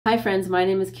Hi friends, my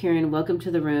name is Karen. Welcome to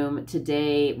the room.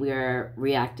 Today we are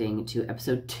reacting to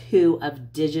episode 2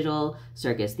 of Digital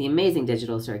Circus, the amazing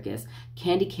Digital Circus,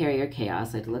 Candy Carrier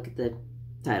Chaos. I had to look at the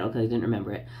title because I didn't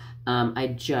remember it.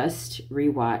 I just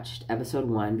rewatched episode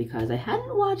 1 because I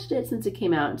hadn't watched it since it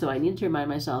came out, and so I needed to remind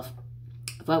myself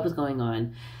of what was going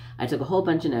on. I took a whole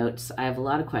bunch of notes. I have a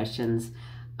lot of questions.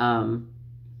 One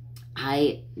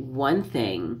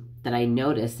thing that I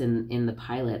noticed in the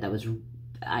pilot that was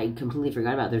I completely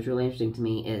forgot about, that's really interesting to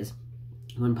me, is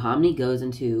when Pomni goes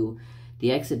into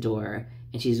the exit door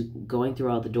and she's going through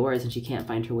all the doors and she can't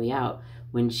find her way out.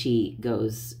 When she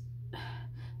goes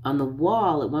on the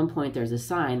wall, at one point there's a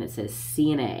sign that says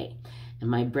C and A, and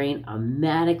my brain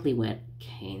automatically went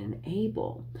Cain and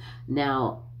Abel.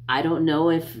 Now, I don't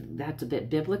know if that's a bit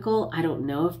biblical. I don't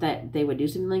know if that they would do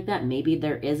something like that. Maybe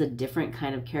there is a different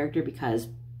kind of character because,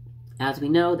 as we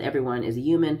know, everyone is a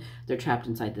human. They're trapped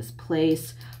inside this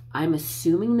place. I'm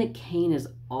assuming that Cain is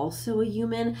also a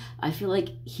human. I feel like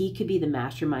he could be the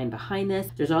mastermind behind this.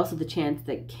 There's also the chance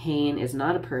that Cain is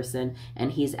not a person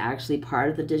and he's actually part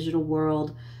of the digital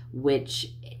world,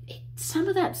 which some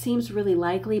of that seems really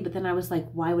likely, but then I was like,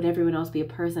 why would everyone else be a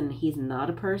person and he's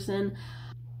not a person?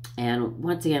 And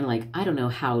once again, like, I don't know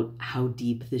how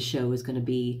deep the show is going to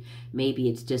be. Maybe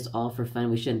it's just all for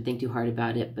fun. We shouldn't think too hard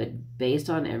about it. But based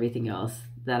on everything else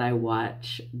that I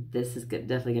watch, this is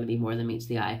definitely going to be more than meets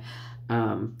the eye.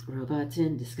 Robots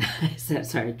in disguise.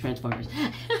 Sorry, Transformers.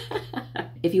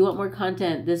 If you want more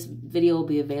content, this video will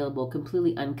be available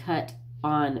completely uncut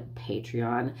on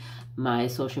Patreon. My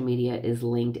social media is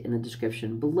linked in the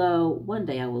description below. One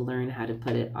day I will learn how to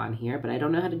put it on here, but I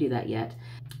don't know how to do that yet.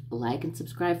 Like and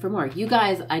subscribe for more. You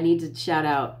guys, I need to shout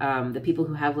out the people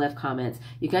who have left comments.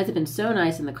 You guys have been so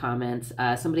nice in the comments.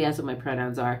 Somebody asked what my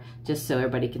pronouns are, just so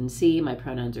everybody can see. My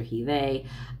pronouns are he, they.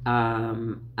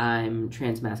 I'm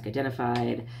trans masc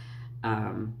identified.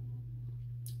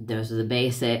 Those are the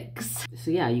basics. So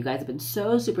yeah, you guys have been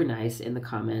so super nice in the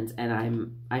comments,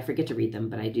 and I forget to read them,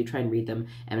 but I do try and read them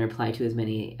and reply to as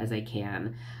many as I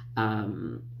can.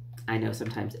 I know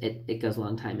sometimes it goes a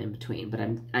long time in between, but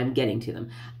I'm getting to them.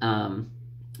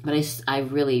 But I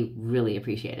really, really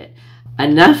appreciate it.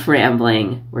 Enough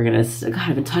rambling. We're gonna, God,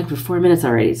 I've been talking for 4 minutes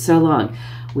already. It's so long.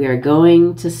 We are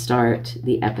going to start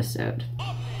the episode.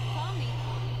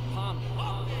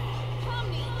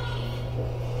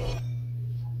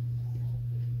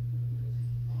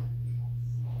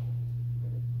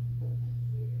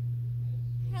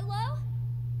 Hello?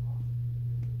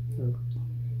 Oh.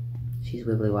 She's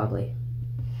wibbly wobbly.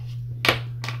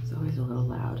 It's always a little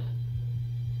loud.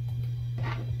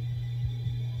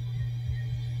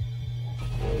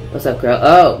 What's up, girl?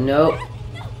 Oh, no. No!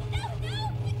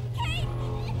 Kate!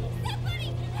 Somebody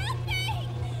help me!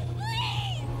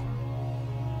 Please!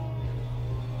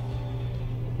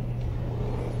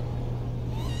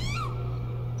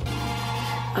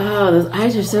 Oh, those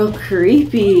eyes are so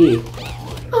creepy.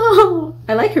 Oh,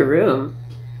 I like her room.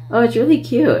 Oh, it's really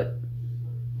cute.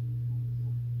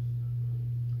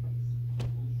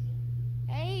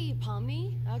 Hey,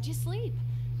 Pomni. How'd you sleep?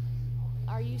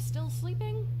 Are you still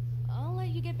sleeping? I'll let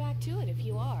you get back to it if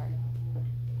you are.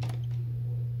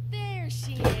 There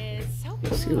she is. So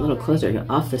Let's get a little closer,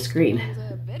 off the screen. It's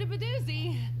a bit of a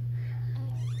doozy.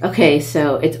 Okay,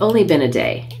 so it's only been a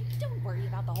day. And don't worry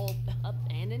about the whole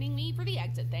abandoning me for the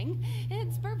exit thing.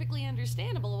 It's perfectly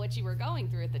understandable what you were going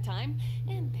through at the time,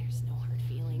 and there's no hard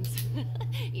feelings.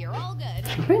 You're all good.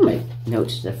 I'll bring my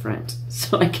notes to the front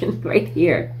so I can right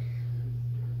here.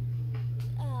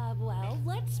 Well,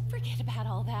 let's forget about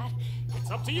all that. It's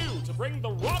up to you to bring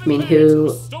the rotten I mean, land who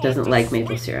to restore doesn't to like maple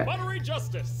sweet, syrup? Buttery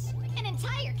justice. An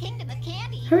entire kingdom of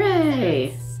candy.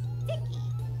 Hooray! Sticky.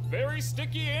 Very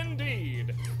sticky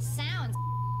indeed. Sounds.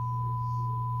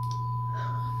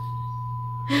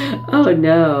 Oh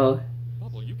no.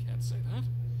 Bubble, you can't say that.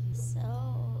 So,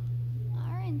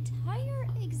 our entire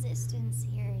existence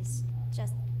here is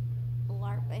just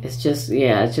LARPing. It's just,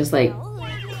 yeah, it's just like Well,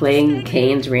 playing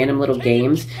Cain's random little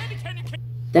games.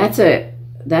 That's a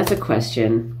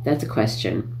question. That's a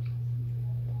question.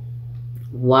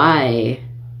 Why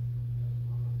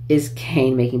is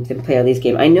Cain making them play all these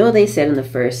games? I know they said in the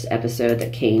first episode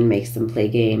that Cain makes them play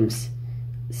games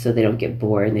so they don't get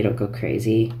bored and they don't go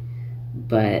crazy.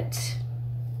 But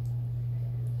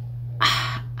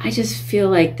I just feel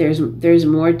like there's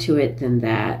more to it than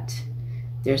that.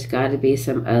 There's got to be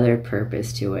some other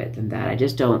purpose to it than that. I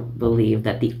just don't believe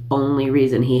that the only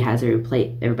reason he has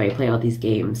everybody play all these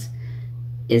games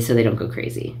is so they don't go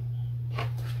crazy.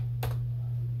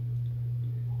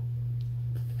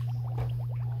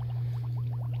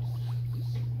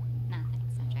 Nothing,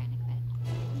 so I'm trying to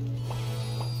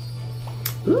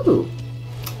quit. Ooh.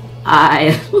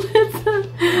 I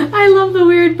love the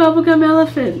weird bubblegum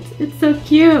elephant. It's so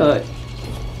cute.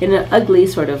 In an ugly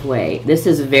sort of way. This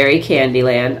is very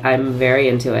Candyland. I'm very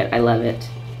into it. I love it.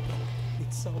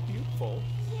 It's so beautiful.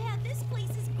 Yeah, this place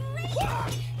is great.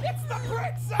 It's the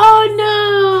princess! Oh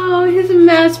no! His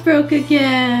mask broke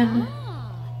again.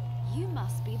 Ah, you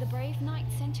must be the brave knight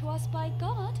sent to us by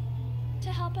God to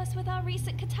help us with our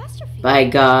recent catastrophe. By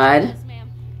God. Yes,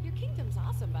 ma'am. Your kingdom's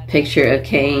awesome, by the Picture of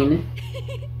Cain.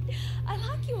 I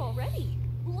like you already.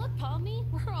 Look, Pomni,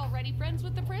 we're already friends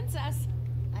with the princess.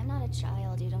 I'm not a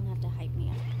child. You don't have to hype me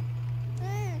up.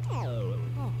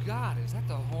 Oh God, is that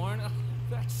the horn? Ugh,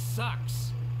 that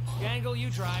sucks. Gangle, you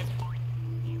drive.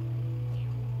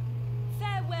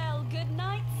 Farewell, good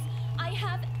knights. I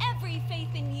have every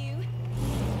faith in you.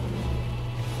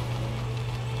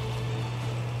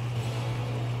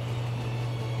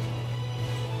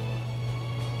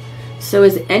 So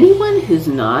is anyone who's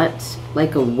not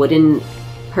like a wooden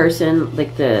person,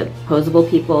 like the posable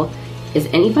people, is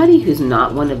anybody who's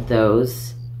not one of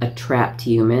those a trapped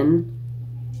human?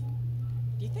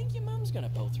 Do you think your mum's gonna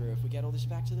pull through if we get all this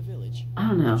back to the village? I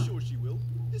don't know. Sure she will.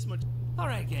 This much. All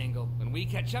right, Gangle. When we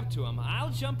catch up to him,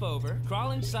 I'll jump over,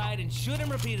 crawl inside, and shoot him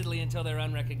repeatedly until they're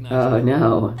unrecognizable. Oh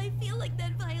no. I feel like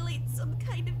that violates some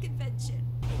kind of convention.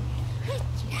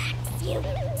 You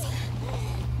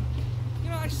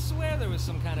know, I swear there was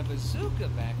some kind of bazooka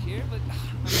back here, but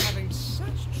I'm having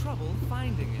such trouble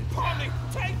finding it. Pomni,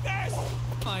 take this!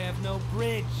 I have no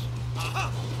bridge. Aha!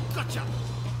 Gotcha!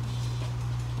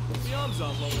 The arms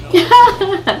aren't long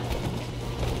enough.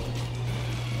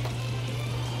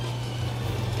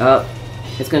 Oh,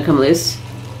 it's gonna come loose.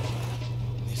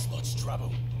 This lot's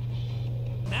trouble.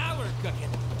 Now we're cooking.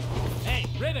 Hey,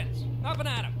 Ribbons, up and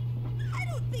at him. I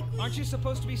don't think we... Aren't you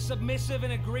supposed to be submissive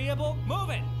and agreeable? Move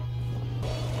it!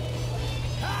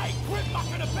 Hey, quit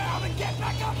mucking about and get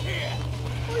back up here!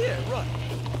 Oh yeah, right.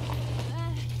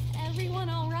 Everyone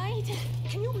all right?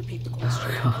 Can you repeat the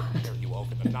question? God. I hear you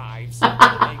over the knives. Hey,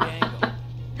 Gangle.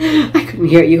 I couldn't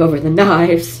hear you over the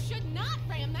knives. Should not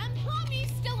ram them. Pomni's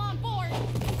still on board.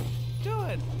 Do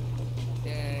it.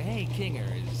 Hey,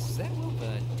 Kinger, is that rope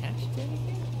attached to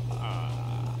anything?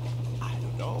 I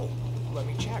don't know. Let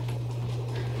me check.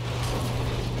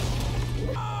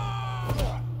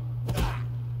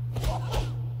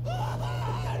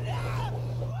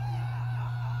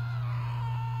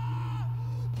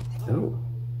 Oh.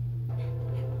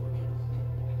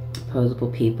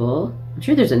 Opposable people. I'm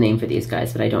sure there's a name for these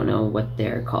guys, but I don't know what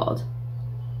they're called.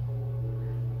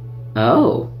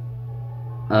 Oh.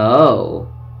 Oh.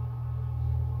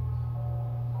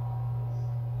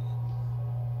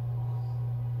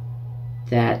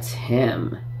 That's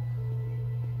him.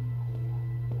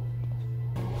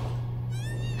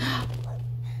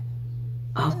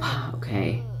 Oh,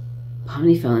 okay.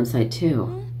 Pomni fell inside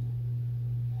too.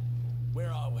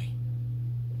 Where are we?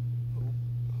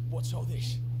 What's all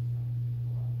this?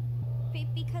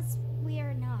 Because we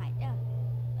are not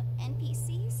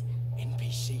NPCs.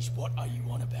 NPCs, what are you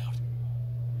on about?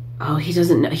 Oh, he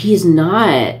doesn't know. He's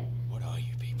not. What are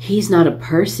you people? He's not a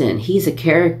person. He's a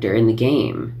character in the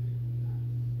game.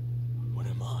 What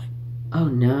am I? Oh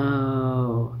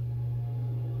no.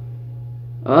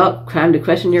 Oh, time to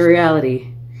question your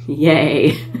reality.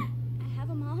 Yay. I have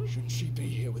a mom. Shouldn't she be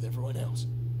here with everyone else?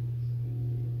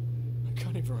 I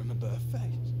can't even remember her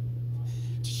face.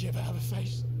 Did she ever have a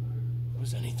face?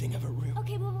 Was anything ever real?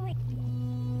 Okay, wait.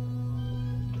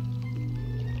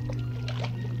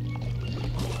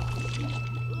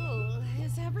 Ooh,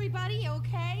 is everybody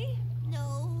okay?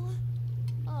 No.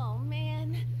 Oh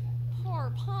man,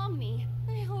 poor Pomni.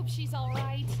 I hope she's all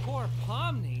right. Poor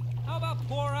Pomni. How about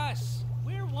poor us?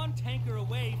 We're one tanker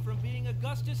away from being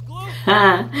Augustus Gloop.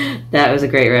 Ha! That was a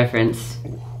great reference.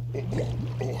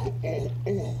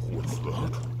 What's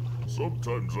that?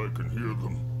 Sometimes I can hear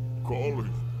them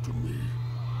calling to me.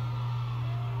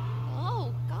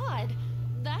 Oh God,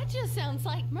 that just sounds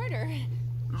like murder.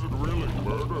 Is it really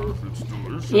murder if it's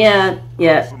delicious? Yeah.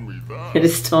 Answer me that. It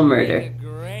is still Make a murder.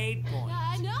 great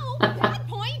point. No, bad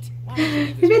point.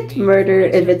 If it's murder,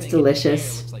 if it's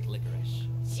delicious. Looks like licorice.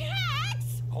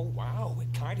 Jax! Oh wow,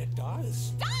 it kinda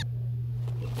does.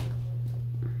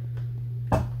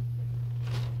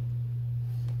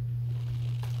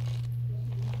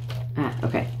 Ah,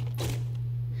 okay.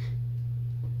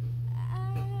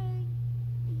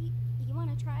 You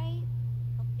want to try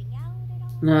helping out at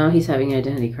all? No, he's having an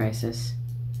identity crisis.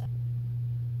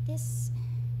 This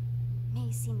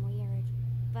may seem weird,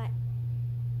 but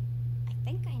I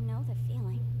think I know the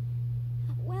feeling.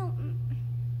 Well,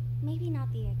 maybe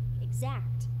not the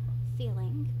exact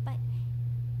feeling, but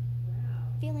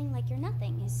feeling like you're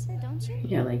nothing, don't you?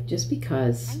 Yeah, like just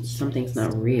because I'm sure something's they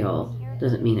not still real care.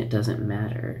 doesn't mean it doesn't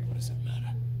matter. What does it matter?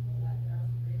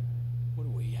 What do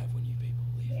we have when you people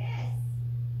leave?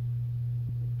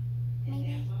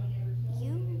 Maybe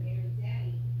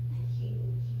you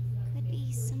could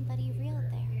be somebody real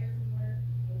there.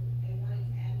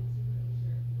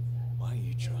 Why are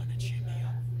you trying to cheer me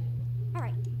up?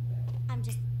 Alright, I'm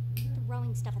just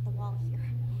throwing stuff at the wall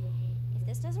here. If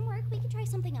this doesn't work, we can try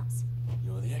something else.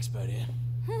 You're the expert here.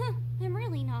 I'm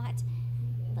really not.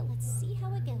 But let's see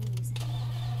how it goes.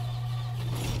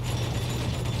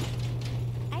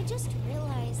 I just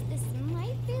realized this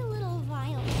might be a little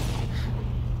violent.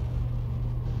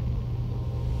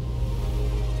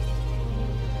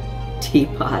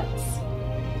 Teapots.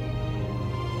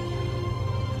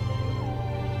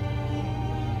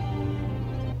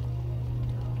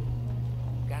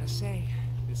 Gotta say,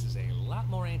 this is a lot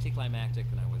more anticlimactic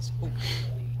than I was hoping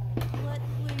to be. What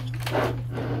were you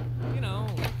thinking? You know,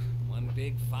 one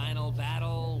big final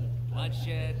battle,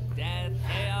 bloodshed, death,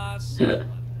 chaos.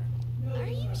 Are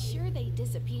you sure they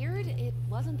disappeared? It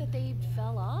wasn't that they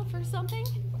fell off or something?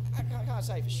 I can't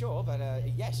say for sure, but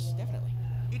yes, definitely.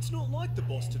 It's not like the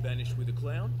boss to vanish with a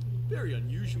clown. Very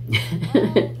unusual.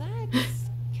 Oh, that's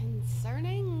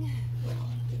concerning.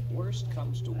 If worst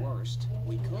comes to worst,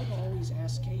 we could always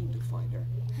ask Kane to find her.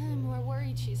 I'm more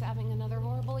worried she's having another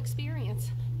horrible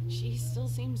experience. She still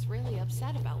seems really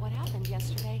upset about what happened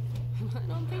yesterday. I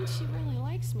don't think she really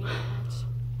likes me that much.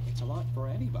 It's a lot for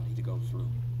anybody to go through.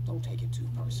 Don't take it too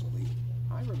personally.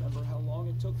 I remember how long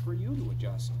it took for you to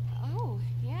adjust. Oh,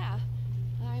 yeah.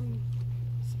 I'm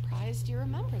surprised you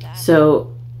remember that.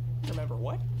 So Remember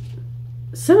what?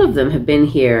 some of them have been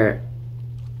here,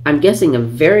 I'm guessing, a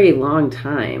very long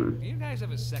time. Do you guys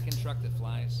have a second truck that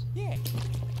flies? Yeah.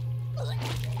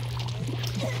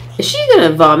 Is she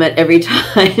gonna vomit every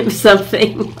time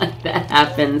something like that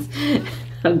happens?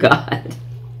 Oh God.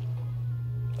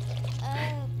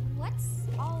 What's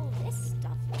all this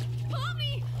stuff?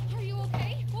 Mommy! Are you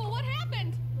okay? Well, what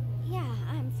happened? Yeah,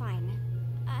 I'm fine.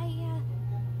 I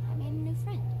made a new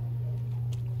friend.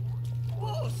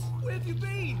 Boss, where have you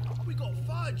been? We got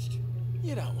fudged.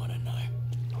 You don't want to know.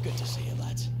 Good to see you,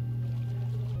 lads.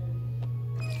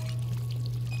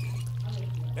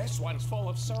 This one's full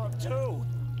of syrup too.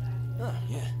 Oh,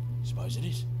 yeah. Suppose it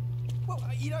is. Well,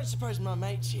 you don't suppose my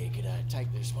mates here could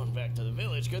take this one back to the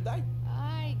village, could they?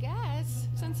 I guess.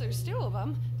 Since there's two of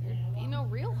them, there'd be no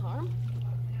real harm.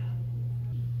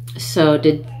 So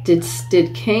did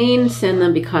Kane send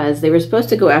them because they were supposed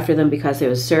to go after them because there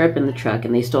was syrup in the truck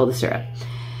and they stole the syrup?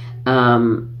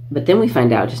 But then we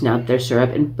find out just now that there's syrup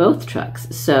in both trucks.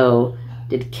 So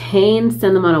did Kane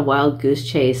send them on a wild goose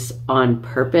chase on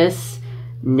purpose,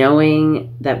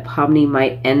 knowing that Pomni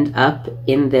might end up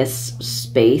in this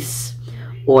space?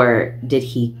 Or did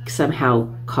he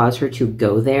somehow cause her to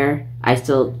go there? I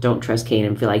still don't trust Kane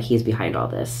and feel like he's behind all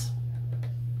this.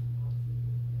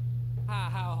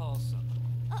 How wholesome.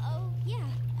 Uh-oh, yeah.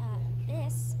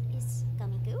 This is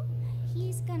Gummy Goo.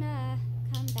 He's gonna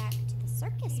come back to the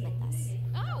circus with us.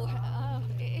 Oh,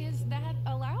 is that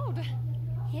allowed?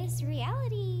 His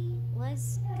reality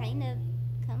was kind of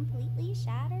completely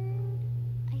shattered.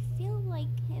 I feel like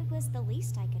it was the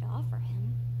least I could offer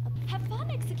him. Have fun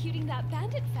executing that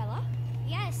bandit fella.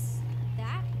 Yes,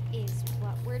 that is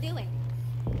what we're doing.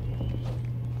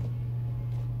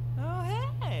 Oh,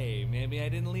 hey, maybe I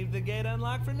didn't leave the gate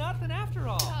unlocked for nothing after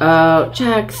all. Oh,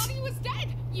 Jax. Thought he was dead.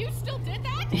 You still did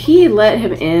that? He let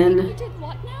him in. You did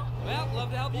what now? Well,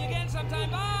 love to help you again sometime.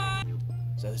 Bye!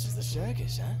 So this is the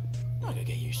circus, huh? I could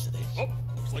get used to this. Oh,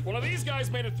 looks like one of these guys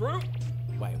made it through.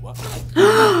 Wait, what?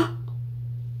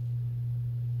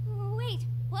 Wait,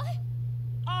 what?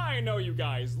 I know you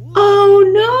guys. Oh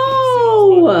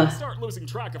no! When you start losing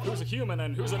track of who's a human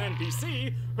and who's an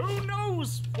NPC, who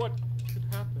knows what could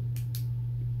happen?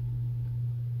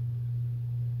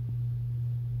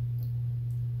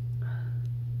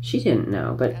 She didn't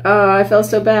know, but oh, I felt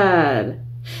so bad.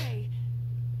 Hey,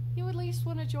 you at least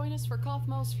want to join us for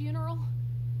Kaufmo's funeral?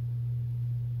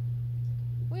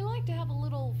 We like to have a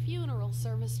little funeral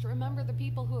service to remember the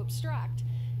people who abstract.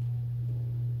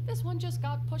 This one just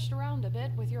got pushed around a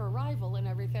bit with your arrival and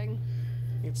everything.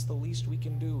 It's the least we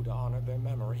can do to honor their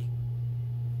memory.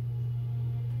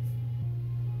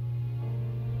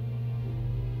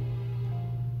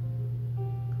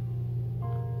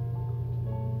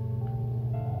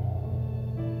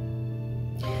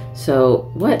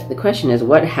 So the question is,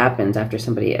 what happens after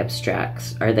somebody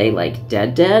abstracts? Are they like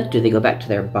dead? Do they go back to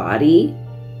their body?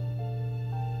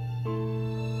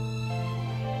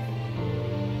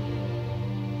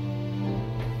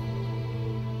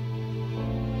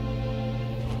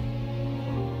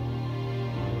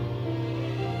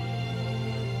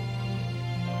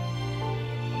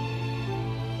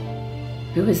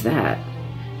 Who is that?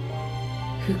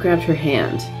 Who grabbed her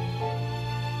hand?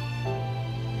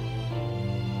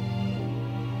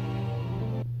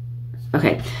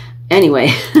 Okay. Anyway,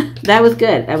 that was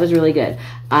good. That was really good.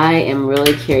 I am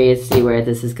really curious to see where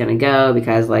this is going to go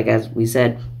because, like, as we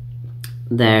said,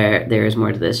 there is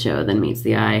more to this show than meets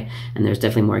the eye, and there's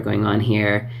definitely more going on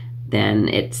here than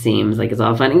it seems like it's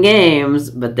all fun and games,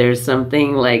 but there's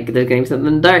something, like, there's going to be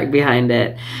something dark behind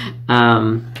it,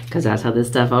 because that's how this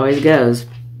stuff always goes.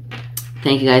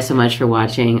 Thank you guys so much for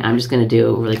watching. I'm just going to do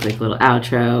a really quick little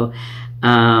outro,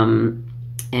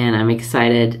 and I'm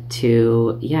excited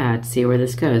to, see where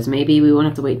this goes. Maybe we won't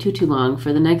have to wait too long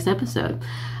for the next episode.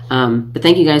 But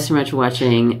thank you guys so much for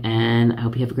watching, and I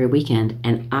hope you have a great weekend,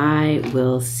 and I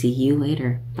will see you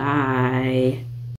later. Bye.